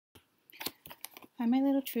Hi, my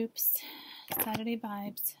little troops. Saturday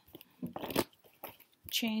vibes.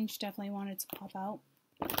 Change definitely wanted to pop out.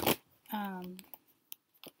 I'm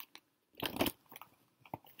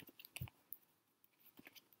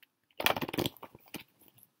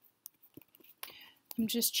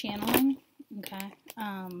just channeling. Okay.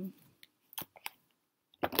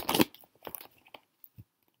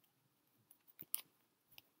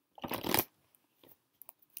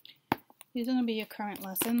 These are going to be your current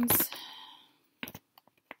lessons.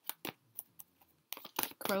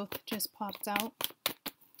 Growth just popped out.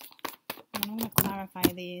 And I'm going to clarify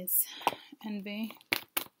these. Envy.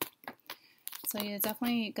 So you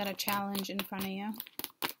definitely got a challenge in front of you.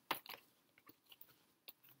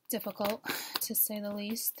 Difficult, to say the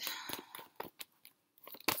least.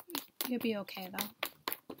 You'll be okay, though.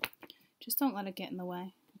 Just don't let it get in the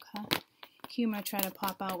way, okay? Humor try to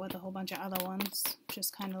pop out with a whole bunch of other ones.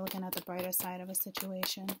 Just kind of looking at the brighter side of a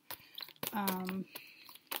situation.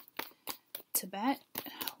 Tibet.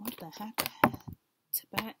 What the heck?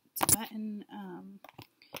 Tibetan.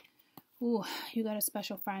 Ooh, you got a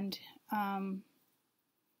special friend. Oh,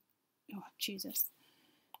 Jesus.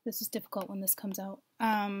 This is difficult when this comes out.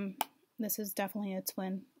 This is definitely a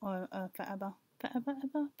twin or a forever.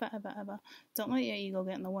 Forever. Don't let your ego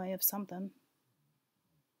get in the way of something.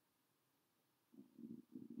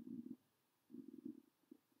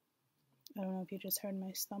 I don't know if you just heard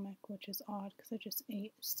my stomach, which is odd because I just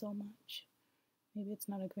ate so much. Maybe it's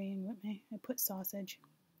not agreeing with me. I put sausage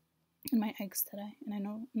in my eggs today, and I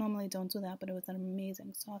normally don't do that, but it was an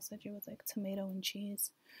amazing sausage. It was like tomato and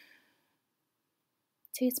cheese.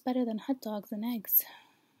 Tastes better than hot dogs and eggs.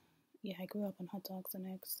 Yeah, I grew up on hot dogs and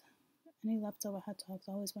eggs. Any leftover hot dogs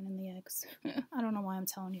always went in the eggs. I don't know why I'm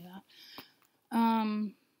telling you that.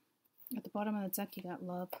 At the bottom of the deck, you got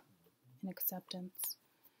love and acceptance.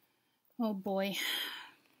 Oh boy,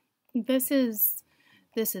 this is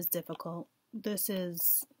difficult. This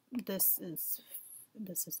is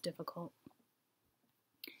difficult.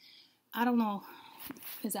 I don't know.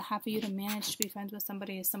 Is it hard for you to manage to be friends with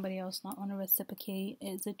somebody? Is somebody else not want to reciprocate?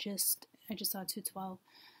 Is it just, I just saw 212.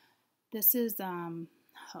 This is, oh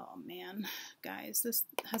man, guys, this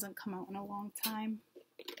hasn't come out in a long time.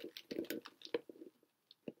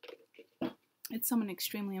 It's someone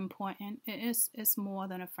extremely important. It's more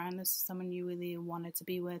than a friend. This is someone you really wanted to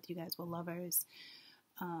be with. You guys were lovers.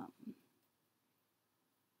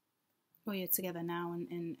 Well, you're together now,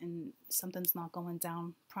 and something's not going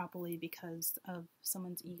down properly because of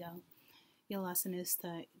someone's ego. Your lesson is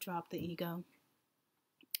to drop the ego.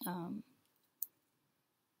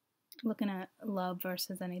 Looking at love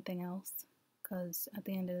versus anything else, because at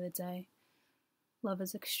the end of the day, love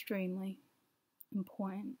is extremely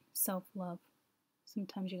important. Self-love.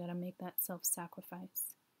 Sometimes you gotta make that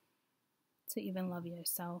self-sacrifice to even love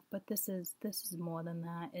yourself. But this is more than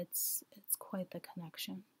that. It's quite the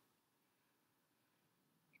connection.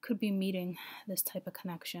 You could be meeting this type of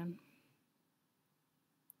connection.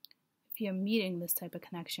 If you're meeting this type of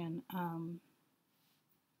connection,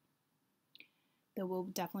 there will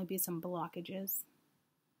definitely be some blockages.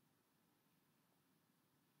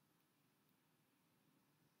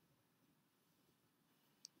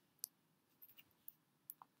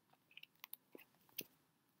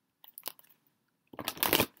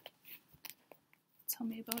 Tell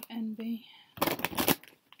me about envy.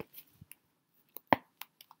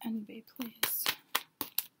 Envy, please.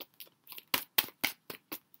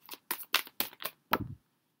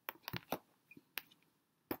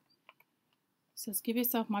 It says give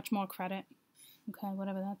yourself much more credit. Okay,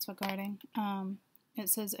 whatever that's regarding. It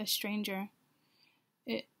says a stranger.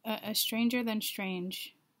 A stranger than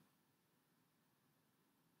strange.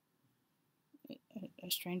 A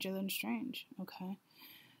stranger than strange. Okay.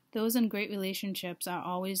 Those in great relationships are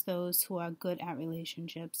always those who are good at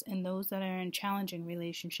relationships, and those that are in challenging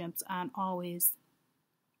relationships aren't always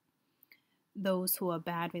those who are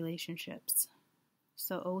bad relationships.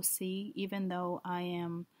 So OC, even though I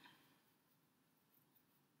am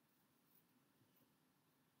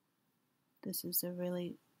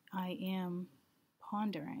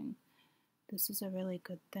pondering. This is a really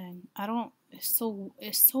good thing. It's so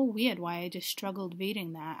weird why I just struggled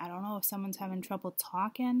reading that. I don't know if someone's having trouble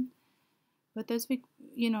talking, but those in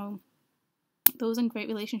great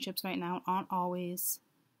relationships right now aren't always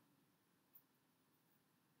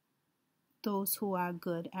those who are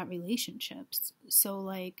good at relationships. So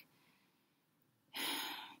like,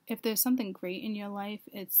 if there's something great in your life,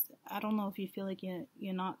 I don't know if you feel like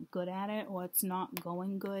you're not good at it, or it's not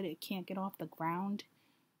going good, it can't get off the ground.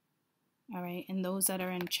 All right, and those that are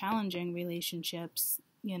in challenging relationships,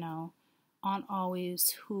 aren't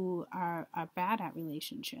always who are bad at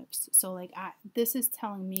relationships. So like this is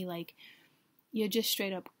telling me like you're just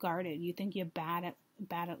straight up guarded. You think you're bad at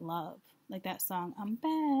love. Like that song, I'm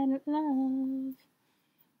bad at love.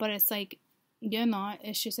 But it's like you're not.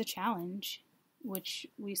 It's just a challenge, which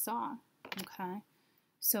we saw. Okay?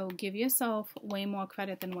 So give yourself way more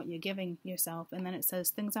credit than what you're giving yourself. And then it says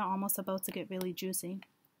things are almost about to get really juicy.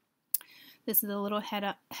 This is a little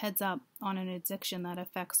heads up on an addiction that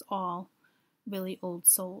affects all really old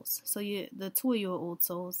souls. So the two of you are old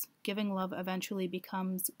souls. Giving love eventually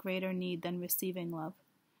becomes greater need than receiving love.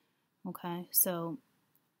 Okay, so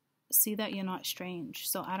see that you're not strange.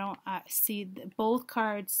 So I see both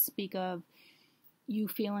cards speak of you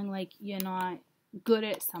feeling like you're not good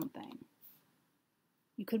at something.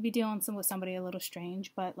 You could be dealing with somebody a little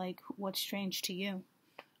strange, but like, what's strange to you?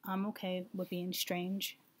 I'm okay with being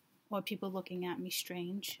strange, or people looking at me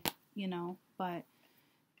strange, but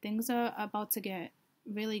things are about to get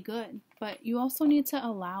really good. But you also need to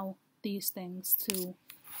allow these things to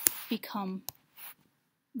become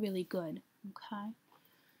really good, okay?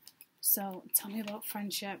 So tell me about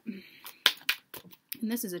friendship.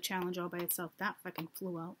 And this is a challenge all by itself. That fucking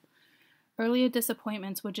flew out. Earlier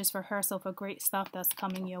disappointments were just rehearsal for great stuff that's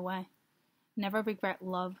coming your way. Never regret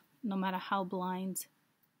love, no matter how blind.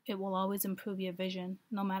 It will always improve your vision.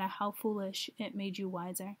 No matter how foolish, it made you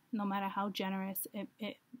wiser. No matter how generous,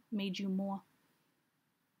 it made you more.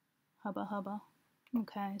 Hubba hubba.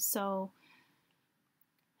 Okay, so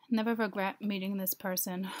never regret meeting this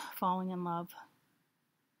person, falling in love.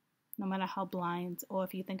 No matter how blind, or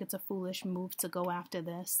if you think it's a foolish move to go after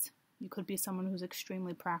this. You could be someone who's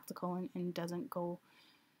extremely practical and doesn't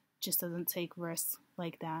take risks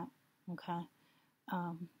like that, okay?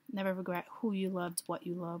 Never regret who you loved, what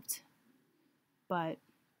you loved. But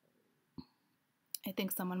I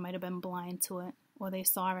think someone might have been blind to it, or they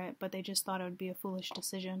saw it, but they just thought it would be a foolish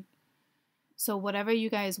decision. So whatever you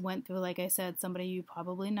guys went through, like I said, somebody you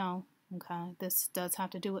probably know, okay? This does have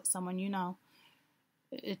to do with someone you know.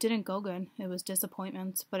 It didn't go good. It was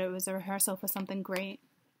disappointment, but it was a rehearsal for something great.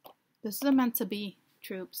 This is a meant to be,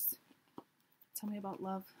 troops. Tell me about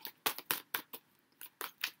love.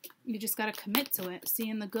 You just got to commit to it,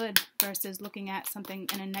 seeing the good versus looking at something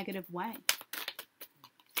in a negative way.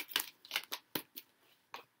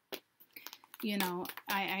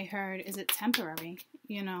 I heard, is it temporary?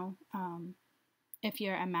 If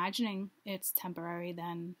you're imagining it's temporary,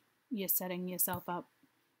 then you're setting yourself up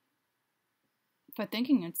for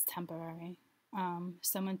thinking it's temporary.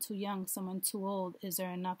 Someone too young, someone too old. Is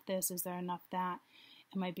there enough this? Is there enough that?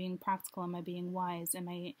 Am I being practical? Am I being wise? Am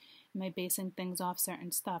I basing things off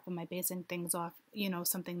certain stuff? Am I basing things off,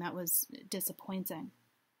 something that was disappointing?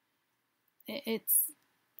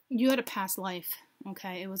 You had a past life,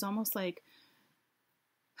 okay? It was almost like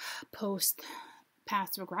past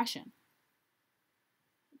regression.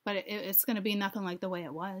 But it's going to be nothing like the way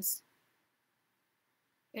it was.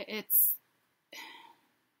 It's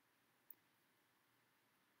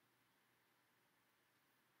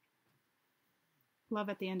love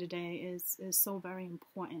at the end of the day is so very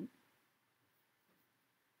important.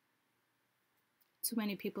 Too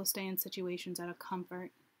many people stay in situations out of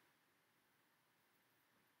comfort.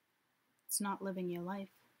 It's not living your life.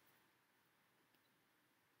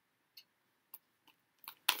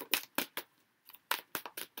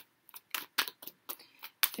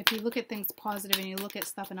 If you look at things positive and you look at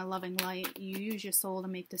stuff in a loving light, you use your soul to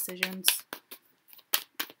make decisions.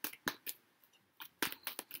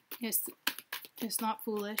 It's not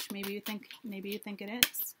foolish. Maybe you think it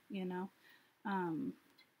is,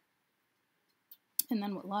 And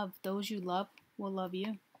then with love, those you love will love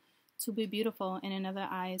you. To be beautiful in the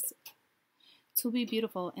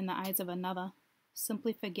eyes of another.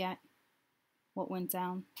 Simply forget what went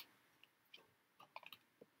down.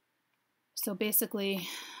 So basically,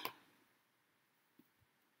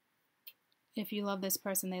 if you love this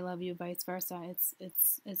person, they love you, vice versa.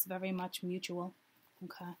 It's very much mutual.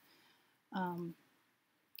 Okay. And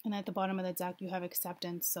at the bottom of the deck, you have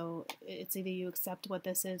acceptance. So it's either you accept what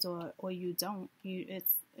this is or you don't.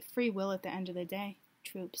 It's free will at the end of the day,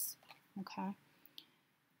 troops. Okay.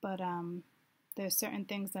 But there's certain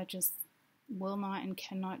things that just will not and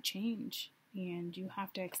cannot change, and you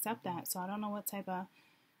have to accept that. So I don't know what type of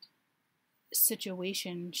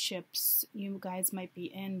situationships you guys might be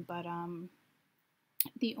in, but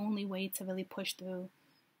the only way to really push through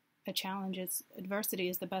a challenge is adversity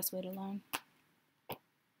is the best way to learn.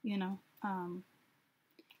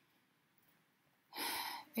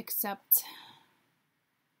 Accept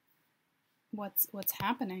what's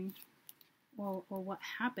happening, or what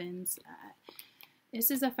happens.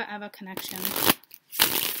 This is a forever connection.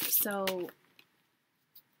 So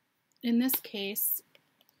in this case,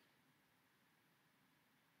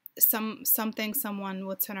 someone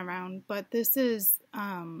will turn around, but this is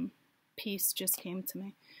peace just came to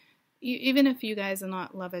me. Even if you guys are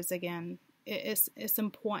not lovers again, it's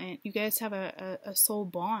important. You guys have a soul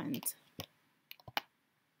bond.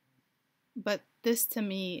 But this, to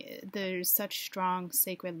me, there's such strong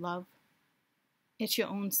sacred love. It's your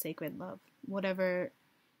own sacred love. Whatever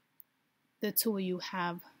the two of you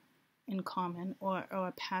have in common, or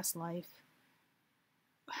a past life.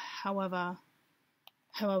 However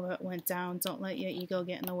it went down, don't let your ego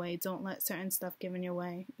get in the way. Don't let certain stuff get in your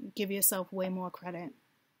way. Give yourself way more credit.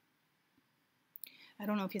 I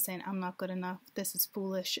don't know if you're saying, I'm not good enough, this is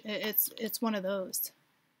foolish. It's one of those.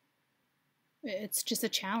 It's just a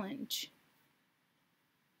challenge.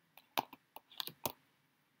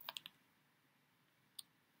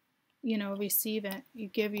 You know, receive it. You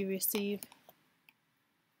give, you receive.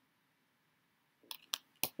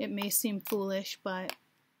 It may seem foolish, but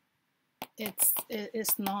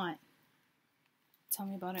it's not. Tell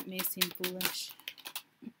me about it. May seem foolish.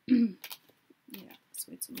 Yeah,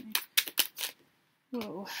 sweet to me.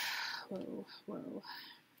 Whoa.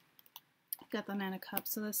 Got the Nine of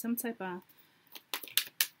Cups. So there's some type of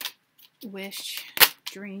wish,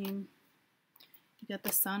 dream. You got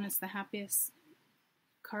the Sun. It's the happiest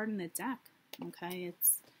card in the deck. Okay,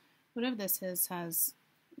 it's whatever this is has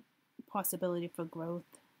possibility for growth.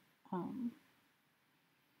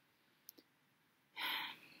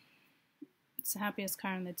 It's the happiest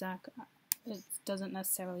card in the deck. It doesn't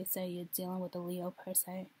necessarily say you're dealing with a Leo per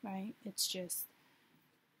se, right? It's just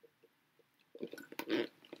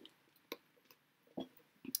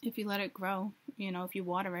if you let it grow, you know, if you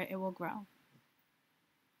water it, it will grow.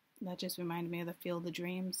 That just reminded me of the Field of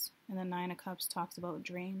Dreams. And the Nine of Cups talks about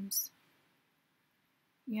dreams.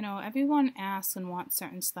 You know, everyone asks and wants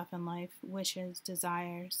certain stuff in life, wishes,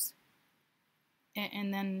 desires.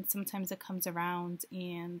 And then sometimes it comes around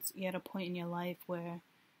and you're at a point in your life where,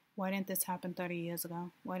 why didn't this happen 30 years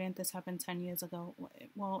ago? Why didn't this happen 10 years ago?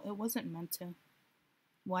 Well, it wasn't meant to.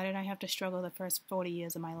 Why did I have to struggle the first 40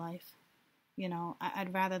 years of my life? You know,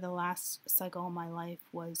 I'd rather the last cycle of my life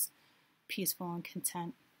was peaceful and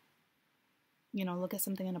content. You know, look at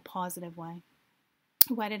something in a positive way.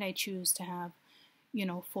 Why did I choose to have, you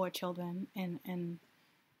know, 4 children and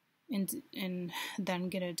then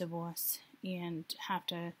get a divorce and have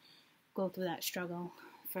to go through that struggle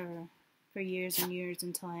for years and years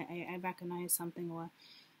until I recognize something, or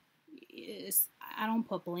I don't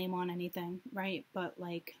put blame on anything, right? But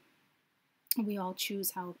like, we all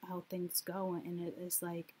choose how things go, and it is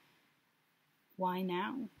like, why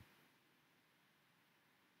now?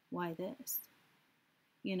 Why this?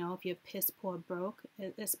 You know, if you're piss poor broke,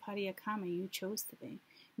 it's part of your karma. You chose to be.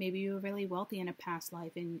 Maybe you were really wealthy in a past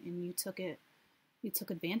life and you took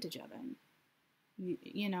advantage of it.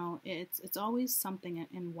 You know, it's always something,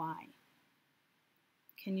 and why.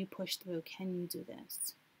 Can you push through? Can you do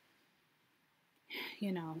this?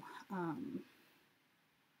 You know,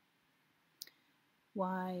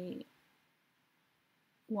 why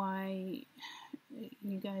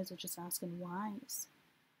you guys are just asking whys.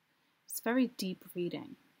 It's very deep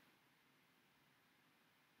reading.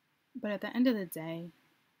 But at the end of the day,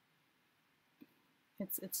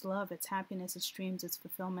 it's love, it's happiness, it's dreams, it's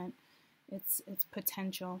fulfillment, it's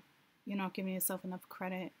potential. You're not giving yourself enough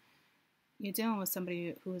credit. You're dealing with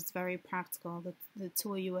somebody who is very practical. The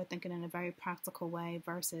two of you are thinking in a very practical way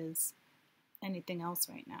versus anything else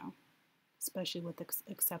right now, especially with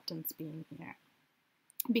acceptance being here.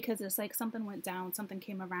 Because it's like something went down, something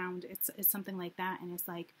came around, it's something like that, and it's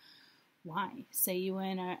like, why? Say you were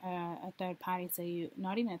in a third party, say you,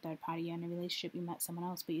 not even a third party, you're in a relationship, you met someone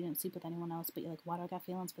else, but you didn't sleep with anyone else, but you're like, why do I got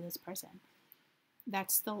feelings for this person?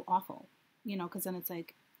 That's still awful, you know, because then it's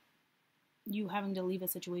like you having to leave a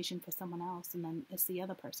situation for someone else, and then it's the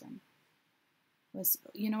other person.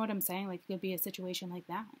 You know what I'm saying? Like, it could be a situation like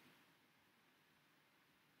that.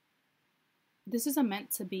 This isn't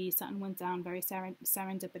meant to be something went down, very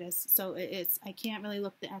serendipitous, so I can't really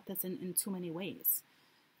look at this in too many ways.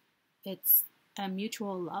 It's a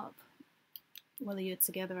mutual love, whether you're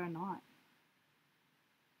together or not.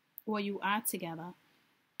 Or you are together,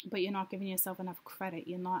 but you're not giving yourself enough credit.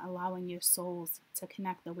 You're not allowing your souls to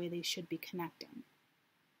connect the way they should be connecting.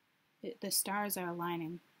 The stars are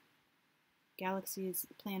aligning. Galaxies,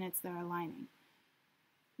 planets, they're aligning.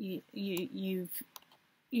 You've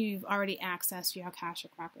already accessed your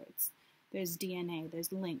Akashic records. There's DNA,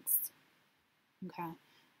 there's links. Okay.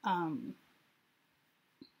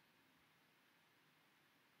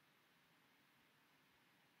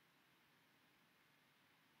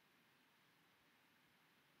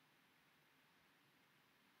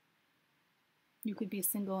 You could be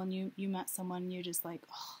single and you met someone and you're just like,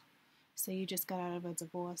 oh, say you just got out of a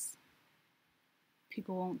divorce.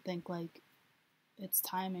 People won't think like it's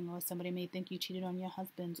timing, or somebody may think you cheated on your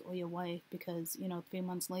husband or your wife because, 3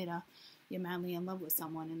 months later you're madly in love with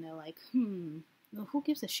someone and they're like, well, who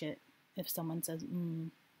gives a shit if someone says,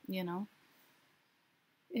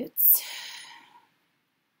 It's,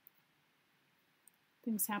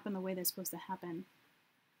 things happen the way they're supposed to happen.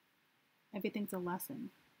 Everything's a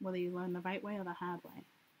lesson, whether you learn the right way or the hard way.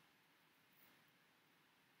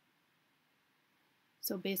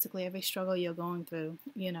 So basically every struggle you're going through,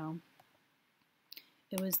 it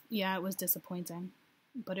was disappointing,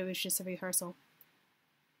 but it was just a rehearsal.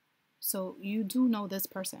 So you do know this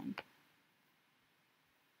person.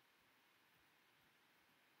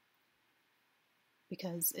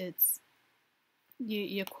 Because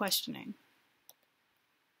you're questioning.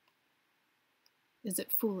 Is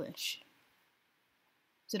it foolish?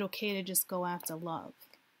 Is it okay to just go after love?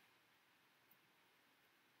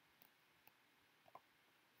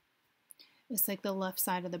 It's like the left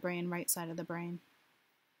side of the brain, right side of the brain.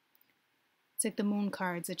 It's like the moon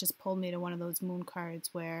cards. It just pulled me to one of those moon cards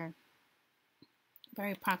where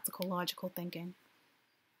very practical, logical thinking.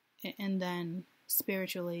 And then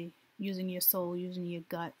spiritually, using your soul, using your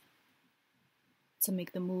gut to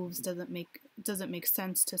make the moves doesn't make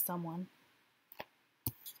sense to someone.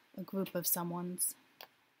 A group of someone's.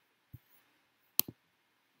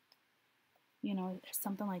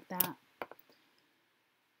 Something like that.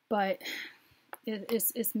 But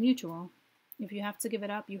it's mutual. If you have to give it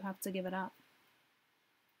up, you have to give it up.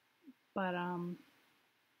 But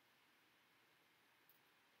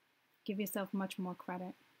give yourself much more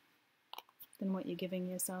credit than what you're giving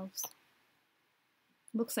yourselves.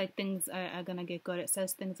 Looks like things are gonna get good. It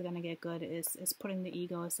says things are gonna get good. It's putting the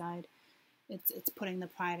ego aside. It's putting the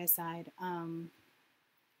pride aside.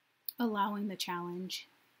 Allowing the challenge.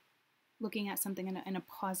 Looking at something in a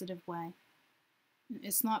positive way.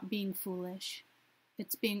 It's not being foolish.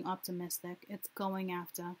 It's being optimistic. It's going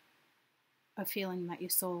after a feeling that your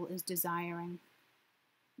soul is desiring,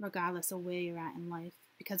 regardless of where you're at in life.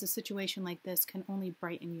 Because a situation like this can only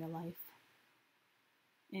brighten your life.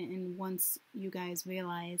 And once you guys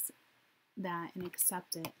realize that and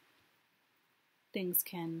accept it, things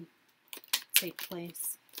can take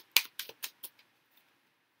place.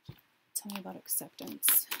 Tell me about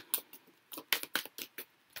acceptance.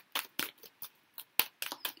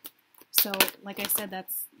 So, like I said,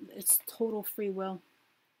 it's total free will.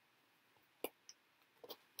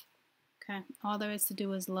 Okay, all there is to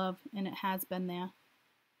do is love, and it has been there.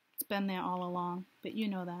 It's been there all along, but you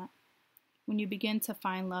know that. When you begin to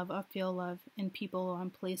find love or feel love in people or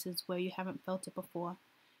in places where you haven't felt it before,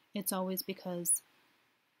 it's always because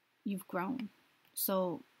you've grown.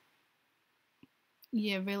 So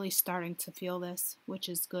you're really starting to feel this, which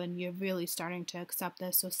is good. You're really starting to accept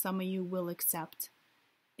this, so some of you will accept.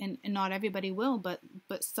 And not everybody will, but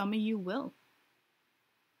some of you will.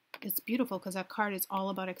 It's beautiful because that card is all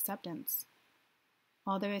about acceptance.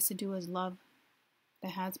 All there is to do is love.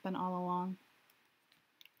 That has been all along.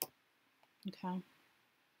 Okay.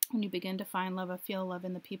 When you begin to find love or feel love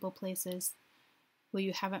in the people, places where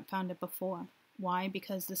you haven't found it before. Why?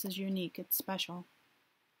 Because this is unique. It's special.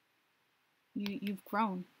 You've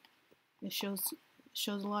grown. It shows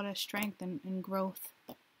a lot of strength and growth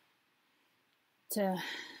to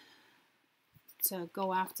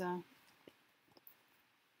go after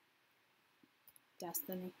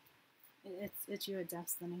destiny. It's your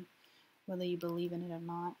destiny, whether you believe in it or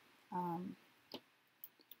not.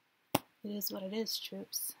 It is what it is,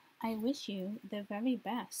 troops. I wish you the very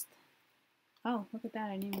best. Oh, look at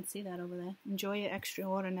that. I didn't even see that over there. Enjoy your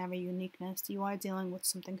extraordinary uniqueness. You are dealing with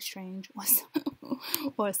something strange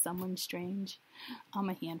or someone strange. I'm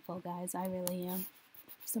a handful, guys. I really am.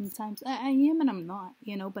 Sometimes I am and I'm not,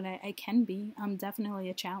 but I can be. I'm definitely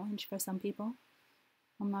a challenge for some people.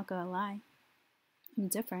 I'm not gonna lie. I'm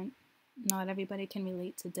different. Not everybody can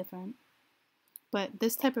relate to different. But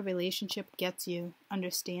this type of relationship gets you,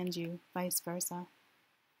 understands you, vice versa.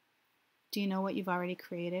 Do you know what you've already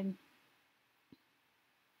created?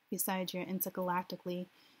 Besides your intergalactically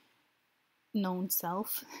known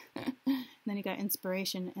self. Then you got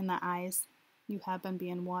inspiration in the eyes. You have been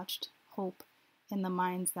being watched. Hope in the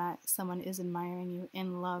minds that someone is admiring you.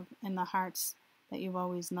 In love in the hearts that you've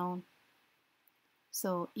always known.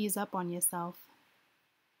 So ease up on yourself.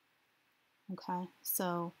 Okay,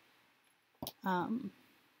 so I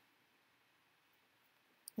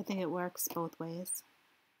think it works both ways.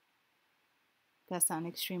 That sounds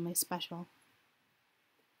extremely special.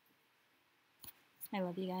 I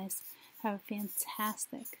love you guys. Have a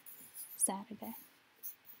fantastic Saturday.